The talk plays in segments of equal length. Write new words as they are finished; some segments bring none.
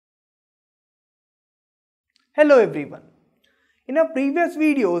Hello everyone. In our previous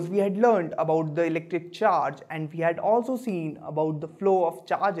videos, we had learned about the electric charge and we had also seen about the flow of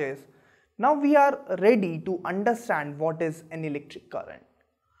charges. Now we are ready to understand what is an electric current.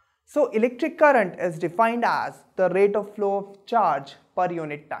 So electric current is defined as the rate of flow of charge per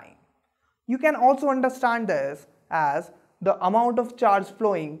unit time. You can also understand this as the amount of charge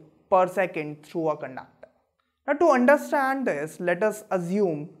flowing per second through a conductor. Now to understand this, let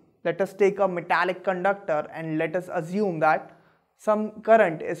us take a metallic conductor and let us assume that some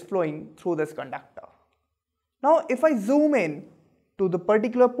current is flowing through this conductor. Now if I zoom in to the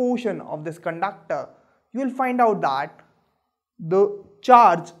particular portion of this conductor, you will find out that the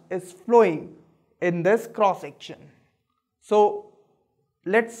charge is flowing in this cross section. So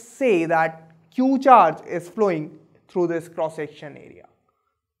let's say that Q charge is flowing through this cross section area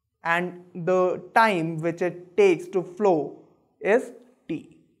and the time which it takes to flow is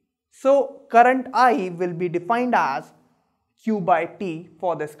T. So current I will be defined as Q by T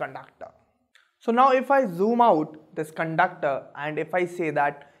for this conductor. So now if I zoom out this conductor and if I say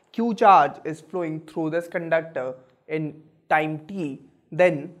that Q charge is flowing through this conductor in time T,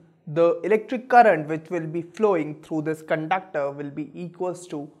 then the electric current which will be flowing through this conductor will be equals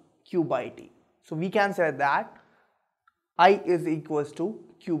to Q by T. So we can say that I is equals to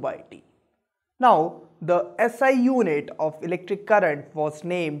Q by T. Now the SI unit of electric current was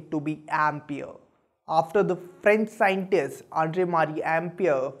named to be Ampere after the French scientist André-Marie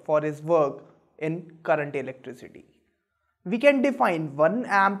Ampere for his work in current electricity. We can define 1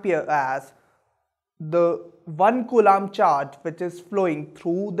 ampere as the 1 coulomb charge which is flowing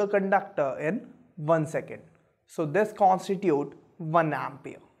through the conductor in 1 second. So this constitutes 1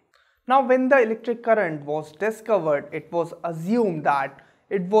 ampere. Now when the electric current was discovered, it was assumed that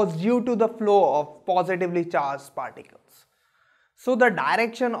it was due to the flow of positively charged particles. So the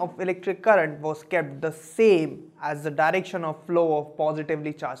direction of electric current was kept the same as the direction of flow of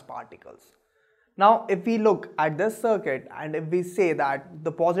positively charged particles. Now if we look at this circuit and if we say that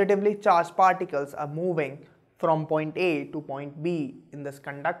the positively charged particles are moving from point A to point B in this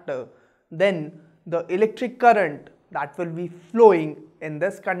conductor, then the electric current that will be flowing in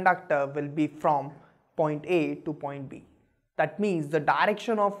this conductor will be from point A to point B. That means the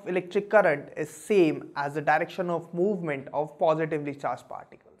direction of electric current is same as the direction of movement of positively charged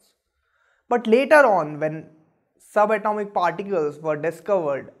particles. But later on, when subatomic particles were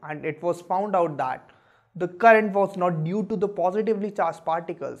discovered and it was found out that the current was not due to the positively charged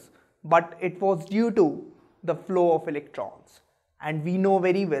particles but it was due to the flow of electrons. And we know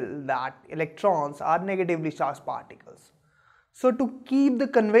very well that electrons are negatively charged particles. So to keep the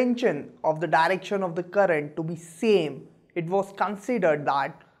convention of the direction of the current to be same, it was considered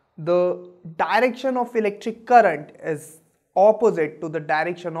that the direction of electric current is opposite to the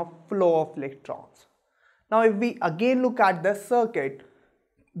direction of flow of electrons. Now if we again look at this circuit,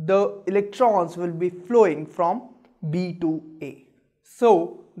 the electrons will be flowing from B to A.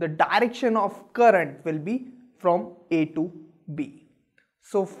 So the direction of current will be from A to B.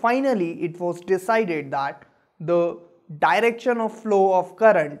 So finally it was decided that the direction of flow of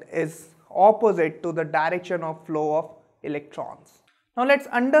current is opposite to the direction of flow of electrons. Now let's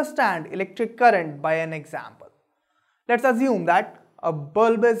understand electric current by an example. Let's assume that a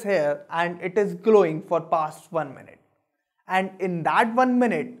bulb is here and it is glowing for past 1 minute. And in that 1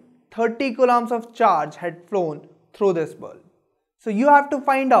 minute, 30 coulombs of charge had flown through this bulb. So you have to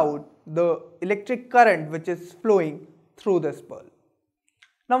find out the electric current which is flowing through this bulb.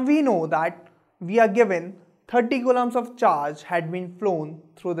 Now we know that we are given 30 coulombs of charge had been flown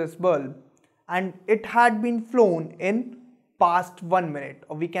through this bulb and it had been flown in past 1 minute,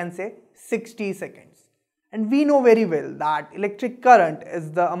 or we can say 60 seconds. And we know very well that electric current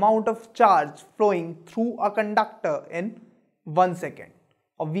is the amount of charge flowing through a conductor in 1 second,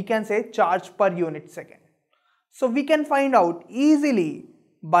 or we can say charge per unit second. So we can find out easily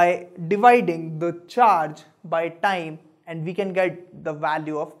by dividing the charge by time and we can get the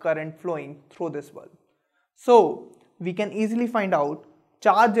value of current flowing through this bulb. So we can easily find out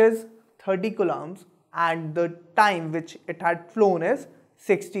charge is 30 coulombs and the time which it had flown is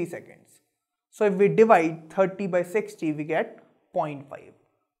 60 seconds. So if we divide 30 by 60, we get 0.5.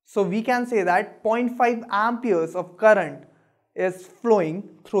 So we can say that 0.5 amperes of current is flowing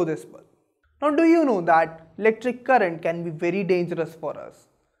through this bulb. Now do you know that electric current can be very dangerous for us?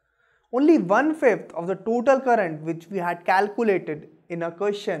 Only 1/5 of the total current which we had calculated in a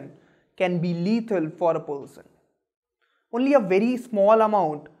question can be lethal for a person. Only a very small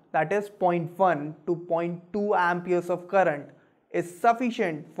amount, that is 0.1 to 0.2 amperes of current, is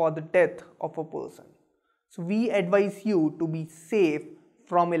sufficient for the death of a person. So we advise you to be safe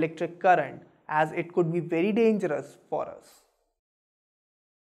from electric current as it could be very dangerous for us.